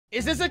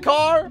Is this a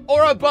car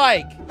or a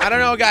bike? I don't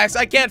know, guys.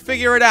 I can't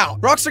figure it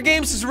out. Rockstar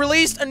Games has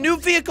released a new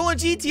vehicle in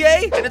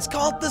GTA, and it's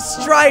called the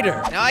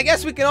Strider. Now, I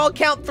guess we can all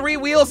count 3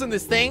 wheels in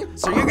this thing,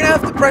 so you're gonna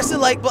have to press the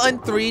like button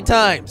 3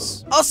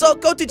 times. Also,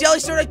 go to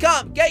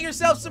jellystore.com. Get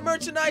yourself some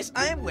merchandise.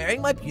 I am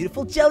wearing my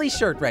beautiful jelly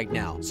shirt right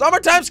now.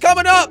 Summertime's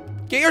coming up.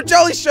 Get your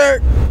jelly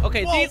shirt.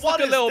 Okay, Whoa, these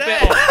look a little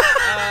bit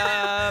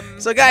off.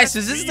 So, guys,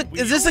 is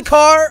this a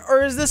car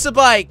or is this a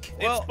bike?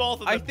 Well, It's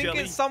both of I them, think Jelly.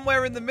 it's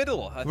somewhere in the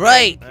middle. I think.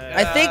 Right.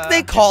 I think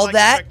they call like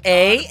that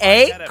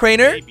a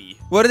Crainer? baby.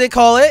 What do they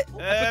call it?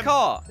 A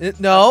car.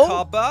 No.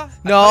 Carba?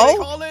 They No.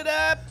 call it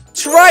a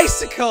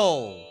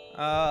Tricycle.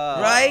 Right?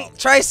 Right?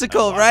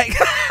 Tricycle, right?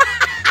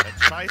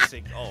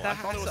 tricycle. Oh, I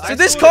thought it was So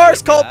this car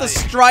is called the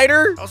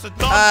Strider. That was a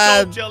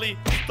dumb joke, Jelly.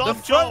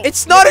 Dumb joke.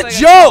 It's not a Looks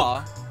like joke.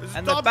 car, It's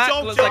and dumb the back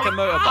joke, looks like a Jelly.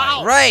 motorbike.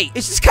 Ow. Right.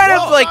 It's just kind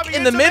of Whoa, like Bobby,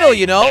 in the it's middle, me.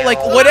 you know? Like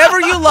whatever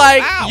you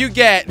like, Ow. you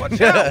get. Watch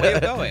out, where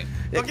you going?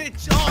 Okay,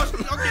 Josh.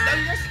 Okay, now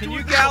you guys Can do you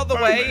it get out of the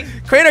now, way?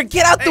 Crainer,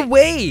 get out the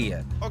way.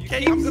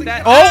 Okay, You I'm keep gonna.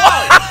 that-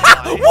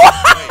 Oh. Wait,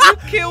 What?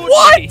 Killed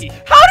What? me.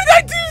 How did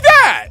I do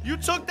that? You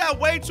took that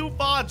way too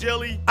far,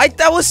 Jelly.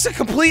 That was a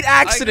complete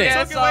accident.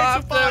 guess Took it way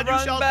I'll too have far. to and You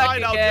run shall back die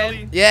now, again.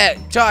 Jelly. Yeah,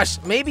 Josh,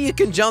 maybe you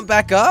can jump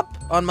back up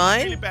on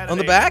mine? Really bad On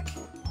the at back?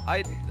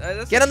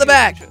 Let's Get on the actually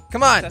back. tr-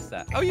 Come on. Test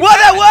that. Oh, you What?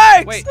 can.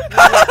 That works! Wait,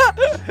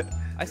 no,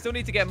 I still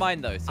need to get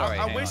mine though. Sorry.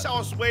 I hang wish on. I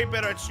was way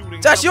better at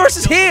shooting. Josh, yours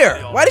is here.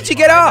 Why did you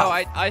get No, off?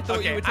 I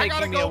thought you were I gotta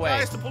taking me go, away.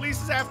 guys. The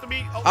police is after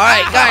me. Oh, All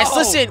right, guys, Ow.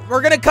 listen.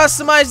 We're going to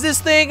customize this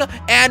thing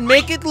and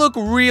make it look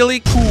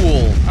really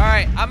cool. All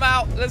right, I'm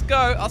out. Let's go.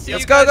 I'll see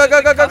Let's you go, guys. go,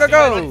 at go, the go, go, go,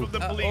 customer- go. From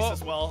the police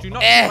as well. Do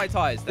not Eh. shoot my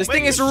tires. This Wait,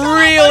 thing you is shot my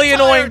really tire,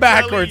 annoying Jelly.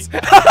 backwards.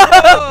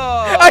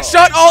 Oh. I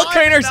shot all Shot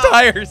Crainer's now.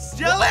 tires.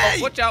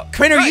 Jelly! Watch out.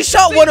 Crainer, you Guys,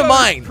 shot this one thing of goes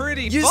mine.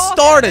 pretty You fast,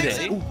 started It's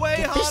it. way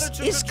This harder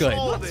to is good.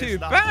 control Not this too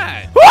now.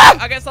 bad. Ah!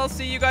 I guess I'll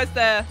see you guys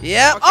there.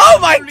 Yeah. Okay, Oh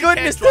you my really can't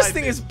goodness, this drive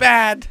thing this. is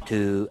bad.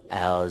 2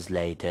 hours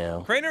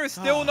later. Crainer is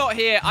still not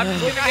here. I'm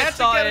just gonna I get have to get a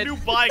started. new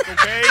bike,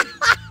 okay?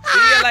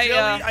 See you later.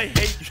 Jelly, I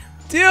hate you.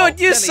 Dude, Oh, you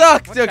Jelly,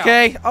 sucked, watch out.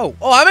 okay? Oh,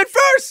 I'm in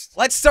first.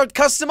 Let's start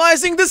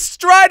customizing the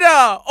Strider.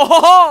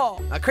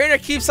 Oh, now, Crainer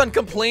keeps on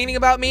complaining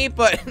about me,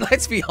 but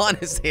let's be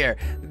honest here.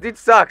 It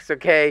sucks,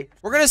 okay?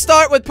 We're gonna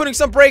start with putting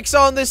some brakes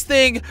on this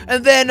thing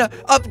and then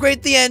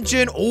upgrade the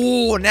engine.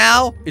 Oh,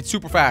 now it's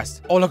super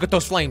fast. Oh, look at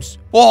those flames.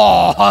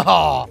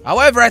 Oh.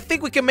 However, I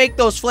think we can make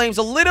those flames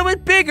a little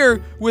bit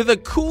bigger with a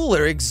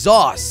cooler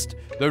exhaust.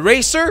 The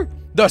racer,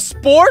 the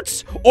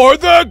sports, or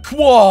the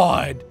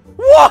quad?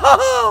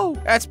 Whoa!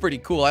 That's pretty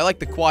cool. I like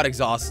the quad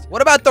exhaust.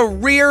 What about the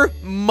rear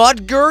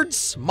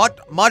mudguards?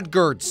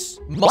 Mudguards.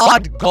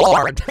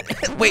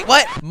 Mudguard. Wait,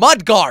 what?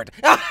 Mudguard.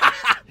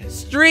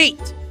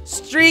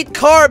 Street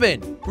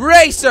carbon.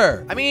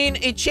 Racer. I mean,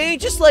 it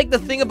changes like the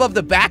thing above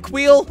the back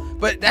wheel,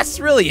 but that's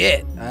really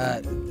it.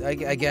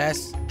 I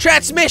guess.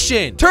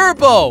 Transmission.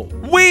 Turbo.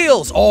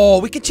 Wheels. Oh,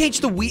 we can change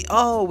the wheel.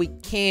 Oh, we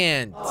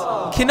can't.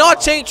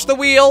 Cannot change the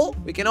wheel.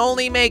 We can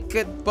only make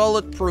it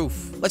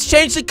bulletproof. Let's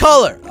change the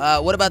color.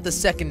 What about the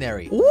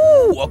secondary?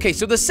 Ooh, okay,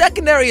 so the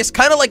secondary is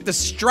kind of like the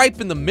stripe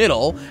in the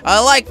middle. I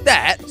like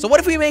that. So what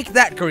if we make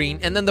that green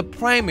and then the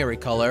primary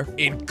color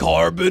in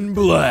carbon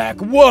black?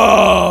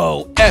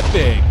 Whoa,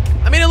 epic.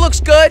 I mean, it looks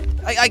good,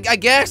 I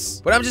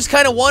guess. But I'm just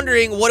kind of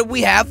wondering, what do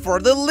we have for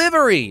the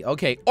livery?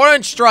 Okay,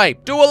 orange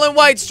stripe, dual and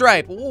white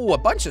stripe. Ooh, a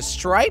bunch of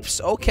stripes.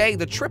 Okay,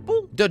 the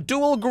triple, the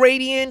dual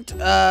gradient.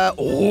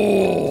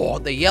 Oh,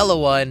 the yellow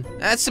one.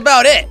 That's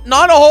about it.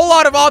 Not a whole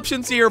lot of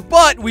options here,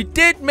 but we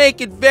did make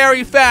it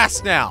very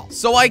fast now.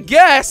 So I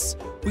guess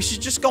we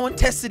should just go and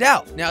test it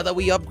out now that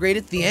we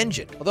upgraded the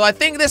engine. Although I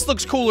think this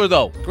looks cooler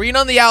though. Green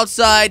on the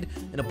outside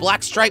and a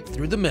black stripe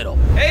through the middle.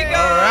 Hey guys.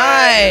 All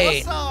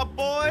right. What's up,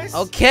 boys?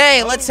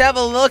 Okay, let's have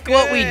a look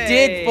what we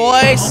did,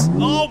 boys.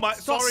 Oh my,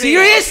 sorry.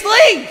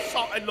 Seriously?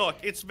 Look,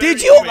 it's very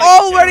Did you quick.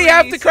 already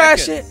have to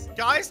crash it?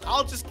 Guys,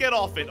 I'll just get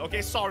off it.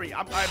 Okay, sorry.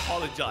 I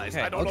apologize.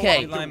 I don't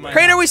Okay, know what I'm doing.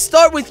 Crainer, we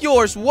start with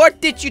yours. What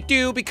did you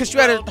do because you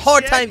had a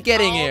hard time check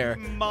getting out here?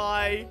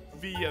 My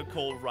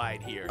vehicle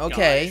right here.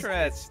 Okay. guys.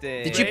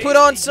 Interesting. Did you Gray, put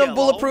on some yellow.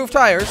 bulletproof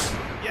tires?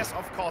 Yes,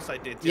 of course I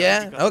did.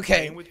 Yeah? because I'm Okay.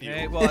 playing with you.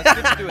 Okay, well, it's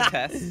good to do a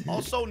test.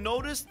 Also,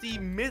 notice the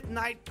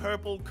midnight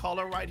purple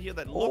color right here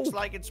that looks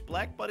like it's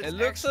black, but it's It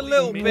looks a actually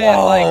little bit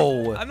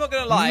Whoa. like, I'm not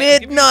gonna lie. I'll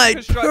give you Midnight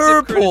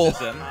constructive purple.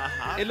 criticism.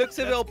 Uh-huh, It looks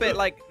a that's little bit good.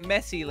 like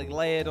messy, like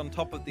layered on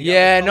top of the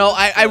Yeah, other no,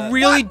 colors, I but-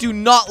 really do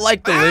not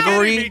like the Me,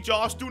 livery.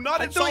 Josh. Do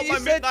not I insult thought you my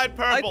said midnight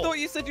purple. I thought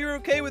you said you were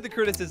okay with the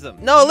criticism.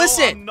 No, No,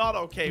 listen. I'm not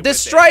okay The with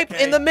stripe it,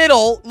 okay? in the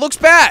middle looks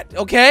bad,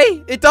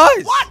 okay? It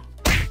does. What?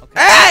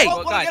 Hey!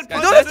 Well, guys, You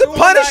don't have to What's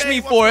punish going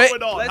me on? for it. What's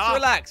going on, Let's huh?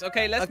 relax.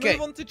 Okay, let's Okay.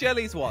 move on to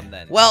Jelly's one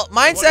then. Well,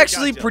 mine's what do you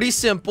actually got, pretty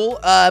simple.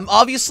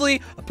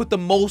 Obviously, I put the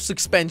most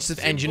expensive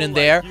engine in like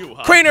there. you,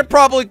 huh? Crainer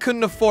probably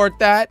couldn't afford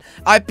that.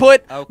 I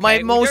put Okay, my well,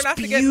 you most don't have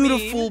to get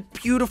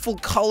beautiful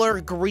color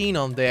green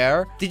on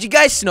there. Did you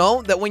guys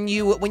know that when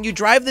you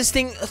drive this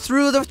thing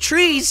through the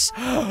trees,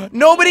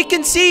 nobody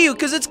can see you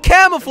because it's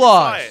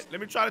camouflage? Let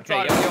me try to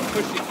try okay, it.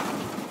 you're pushing.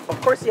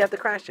 Of course, you have to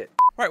crash it.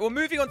 Right, well,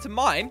 moving on to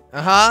mine.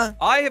 Uh-huh.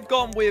 I have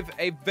gone with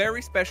a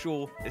very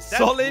special Is that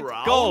solid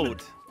brown?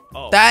 gold.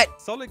 Oh.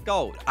 Solid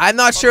gold. I'm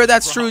not sure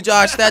that's true,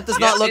 Josh. That does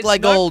not look It's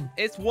like gold.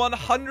 It's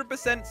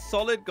 100%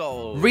 solid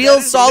gold. Real That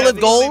is solid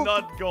definitely gold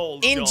not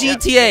gold, in Josh.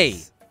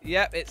 GTA.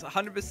 Yep, it's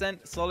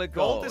 100% solid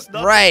Gold gold. is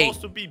not Right.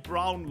 supposed to be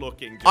brown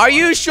looking. Are Josh.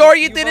 you sure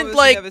you You've didn't, obviously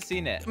like, never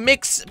seen it.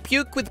 mix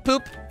puke with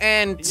poop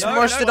and No,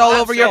 smushed no, it all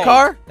that's over your gold.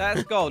 car?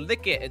 That's gold.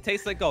 Lick it. It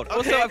tastes like gold. Okay.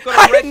 Also, I've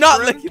got a red I'm not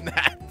trim licking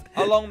that.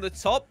 along the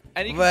top,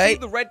 and you can see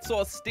Right. the red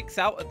sort of sticks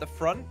out at the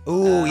front.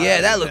 Ooh, yeah,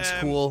 that looks Um,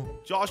 cool.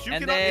 Josh, you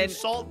And cannot then-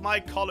 insult my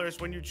colors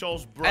when you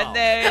chose brown. And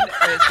then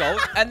it's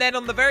gold. And then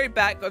on the very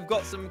back, I've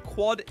got some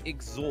quad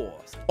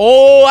exhaust.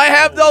 Oh, I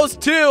have those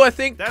too. I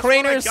think that's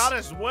Craners. what I got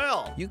as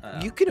well. You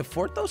can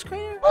afford those,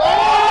 Craner?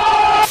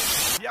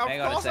 Yeah,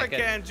 Hang of on a course I second.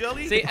 can,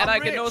 Jelly. See, and I'm I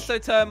can rich. also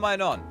turn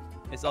mine on.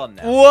 It's on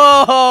now.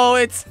 Whoa,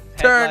 it's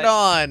turned Headlight.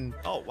 on.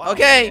 Oh, wow.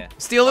 Okay, Yeah.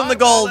 stealing the Alright,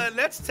 well, gold.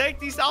 let's take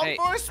these out Hey,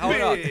 for a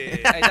hold on. spin.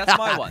 Hey, that's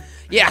my one.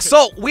 Yeah,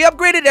 so we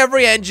upgraded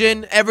every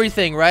engine,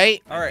 everything,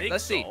 right? All right, think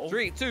let's see. so.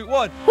 3, 2,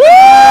 1. Woo!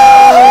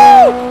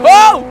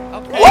 Whoa! Okay.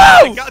 Oh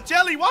my Whoa! God,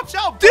 Jelly, watch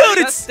out. Dude,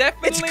 buddy. it's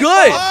definitely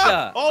good.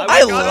 faster. Oh, I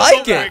my God, like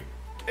it's so it. quick.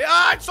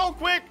 Yeah, it's so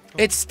quick.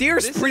 It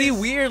steers This pretty is-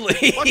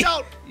 weirdly. Watch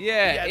out.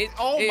 Yeah, Yeah, it's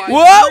oh my-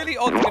 Whoa! really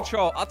odd to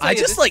control. I'll tell I you,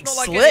 just, this like, is not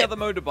like slip. any other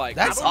motorbike.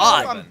 That's I don't know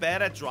odd. if I'm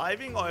bad at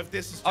driving or if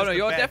this is just Oh no, a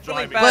you're bad definitely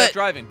driving. bad But- at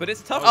driving, but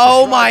it's tough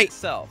Oh to drive my-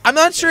 itself. I'm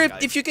not sure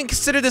guys. if you can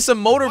consider this a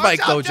motorbike,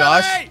 Watch though, out,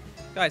 Josh. Jelly!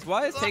 Guys,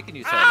 why is it taking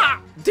you so Ah!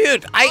 long?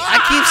 Dude,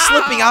 I keep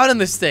slipping out on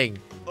this thing.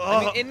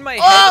 I mean, in my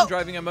head, Oh! I'm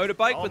driving a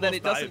motorbike, but then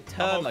it Almost doesn't died.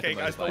 turn I'm like okay, a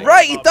guys, motorbike. don't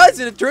Right, it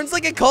doesn't. It turns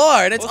like a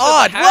car, and it's Also,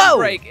 odd. the Whoa!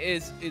 handbrake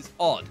is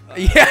odd.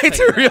 Yeah, I'll it's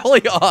tell you that.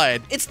 really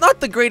odd. It's not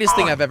the greatest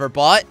thing I've ever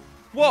bought.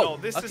 Whoa. No,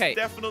 this okay. is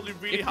definitely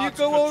really If you hard to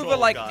go control, over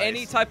like guys.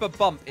 any type of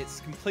bump, it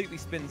completely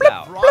spins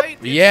out. Right?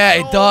 It's Yeah,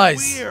 it so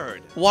does.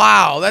 Weird.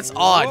 Wow, that's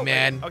odd, Whoa.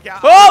 man. Okay, I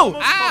Oh!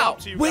 almost caught up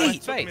to you, Wait. guys.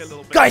 It took me a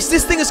little bit. Guys,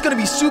 this thing is gonna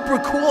be super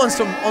cool on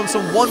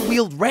some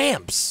one-wheeled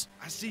ramps.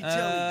 I see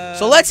Jelly.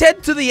 So let's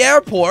head to the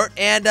airport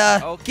and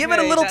give it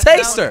a little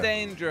taster. Sounds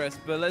dangerous,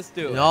 but let's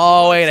do it.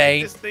 No, it Take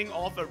ain't. this thing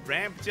off a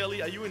ramp,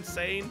 Jelly. Are you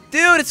insane?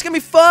 Dude, it's gonna be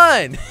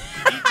fun.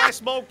 Eat my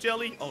smoke,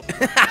 Jelly. Oh,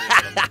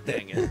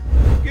 dang it.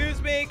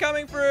 Excuse me,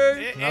 coming through.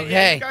 Hey,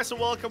 Okay. you guys are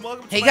welcome.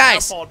 Welcome to Hey my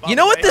guys, airport, by you the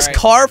know what way. this Alright.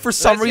 car for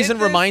some Let's hit reason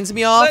this. reminds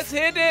me of? Let's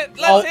hit it.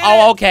 Let's hit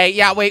Oh, it. okay.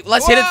 Yeah, wait.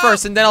 Let's hit it Whoa.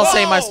 first, and then I'll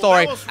say my Whoa,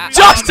 story. that was really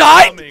Josh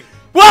died. coming.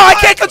 Whoa, I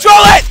can't control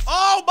it.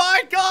 Oh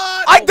my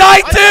God! I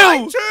died I too.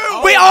 died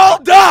too. We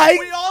all died.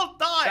 We all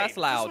died. That's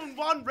loud. Just from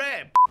one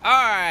ramp. All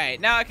right,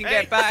 now I can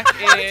Hey, get back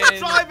why did you in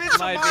drive into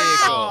my my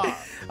vehicle. car?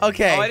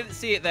 Okay. Oh, I didn't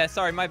see it there.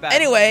 Sorry, my bad.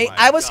 Anyway, my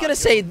I was God, gonna you're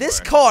say a this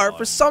burn car, dog.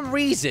 for some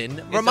reason,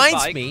 a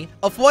reminds bike. me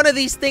of one of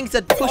these things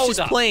that pushes Hold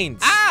up.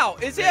 planes. Ow!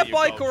 Is it There a you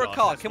bike go, or a Josh.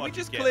 car? That's Can we what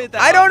just you clear get.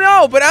 that I up? don't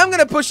know, but I'm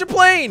gonna push a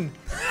plane.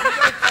 I'm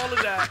gonna call it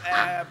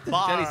a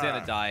bar. Jelly's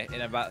gonna die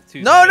in about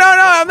 2 No, seconds. no,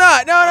 no, I'm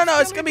not. No, no, no.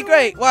 What's It's gonna be Jelly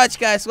great. Watch,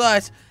 guys.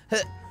 Watch.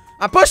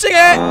 I'm pushing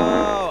it.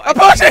 Oh, I'm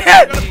I pushing think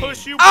I'm it. gonna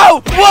push you.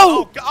 Oh, Wait,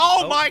 whoa.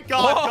 Oh my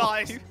God, Whoa.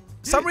 guys!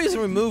 Some reason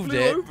we moved flew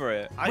it. over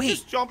it. I Wait.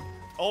 just jumped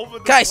over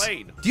the Guys,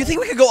 plane. do you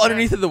think we could go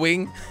underneath of the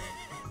wing?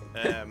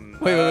 Wait,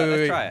 Wait,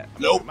 Let's try it.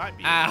 Nope. Might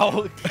be.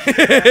 Ow. Guys,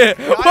 I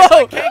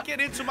Whoa. can't get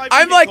into my vehicle.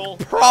 I'm like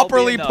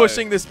properly no.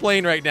 pushing this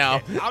plane right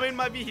now. I'm in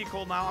my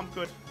vehicle now. I'm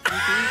good.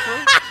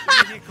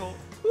 Vehicle.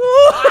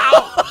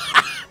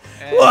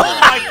 And Oh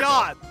my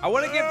God! I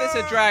want to give this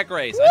a drag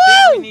race.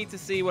 I think we need to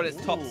see what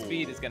its top Ooh.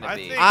 speed is going to I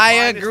be. think- I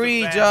Mine is the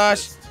agree, Josh.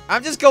 fastest.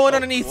 I'm just going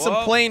underneath some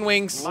Whoa. plane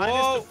wings. Mine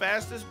Whoa. is the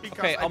fastest because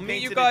Okay, I I'll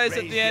meet you painted it guys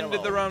at race the end of the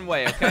yellow.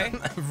 runway, okay?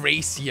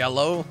 Race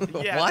yellow.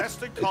 Yeah, What? that's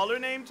the color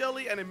name,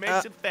 Jelly, and it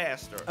makes it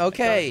faster. I don't think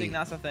Okay.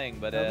 that's a thing,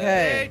 but Okay.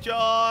 Hey,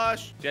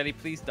 Josh. Jelly,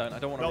 please don't. I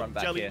don't want to No, run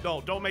back Jelly, here.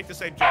 no, don't make the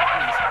same joke,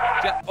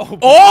 please. Oh,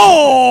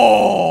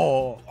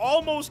 Oh!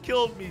 Almost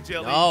killed me,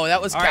 Jelly. No, that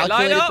was All right, line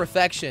calculated up.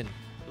 perfection.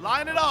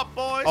 Line it up,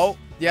 boys. Oh,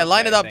 yeah,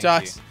 line it up, thank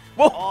Josh. you.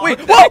 Whoa, Oh, wait,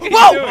 what whoa, the heck are you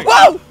whoa, doing?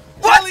 whoa!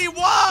 What? Jelly,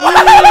 wow!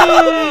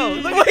 Oh,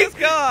 look at Wait, this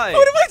guy.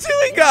 What am I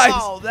doing, guys?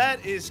 Wow,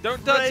 that is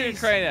Don't touch crazy. it,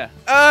 Craner.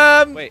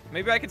 Wait, Wait,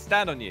 maybe I can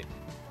stand on you.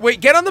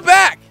 get on the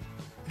back.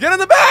 Get on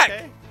the back.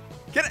 Okay.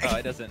 Get. Oh,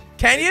 it doesn't.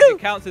 Can It you?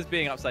 counts as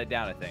being upside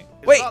down, I think.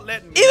 It's Wait, not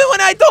letting me. even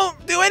when I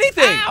don't do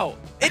anything, Ow!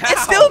 it Ow!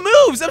 still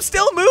moves. I'm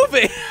still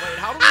moving. Wait,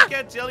 how do we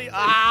get Jelly?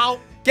 Ow!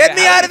 Get Yeah,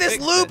 me how out do of you this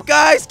fix loop, this?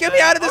 guys. Get me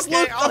out of this Okay,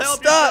 loop. I'll I'm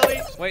help you, stuck.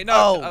 Jelly. Wait,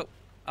 no. Oh.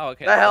 Oh,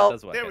 okay. The hell?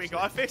 Does work, There we actually.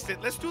 go. I fixed it.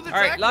 Let's do the All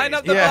right, drag line race.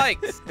 up the Yeah.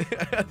 bikes.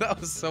 That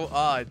was so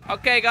odd.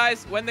 Okay,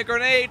 guys, when the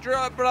grenade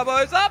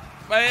blows up,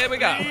 here we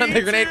go. Three,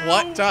 The grenade,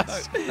 what, two.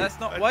 Josh? That's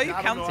not. Why are you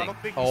I don't know, I counting?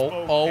 don't think he Oh,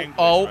 spoke oh, English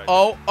oh, right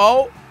oh,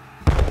 oh.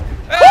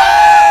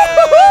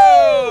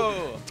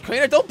 Oh!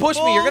 Craner, don't push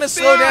me. You're gonna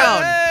Full slow speed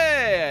down.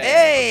 ahead.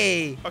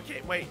 Hey. now.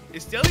 Okay, wait.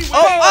 Is Jelly winning?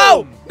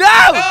 Oh, no!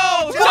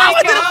 Oh, Wow,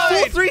 I did a take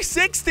full out.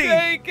 360.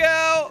 Take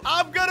out.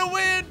 I'm gonna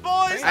win,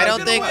 boys. I I'm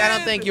don't gonna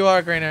think win. you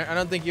are, Craner. I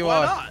don't think you Why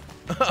are.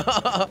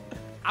 not?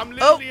 I'm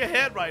literally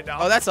ahead right now.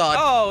 Oh, that's odd.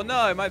 Oh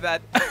no, my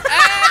bad. And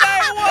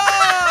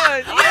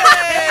I won!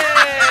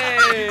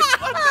 Yay!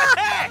 What the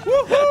heck?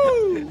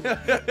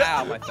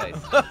 Ow, my face.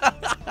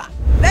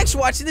 Thanks for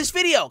watching this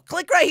video.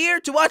 Click right here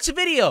to watch the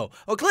video,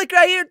 or click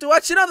right here to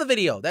watch another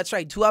video. That's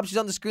right, 2 options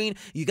on the screen.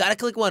 You gotta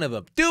click one of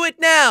them. Do it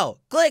now.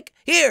 Click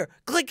here.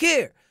 Click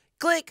here.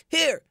 Click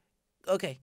here. Okay.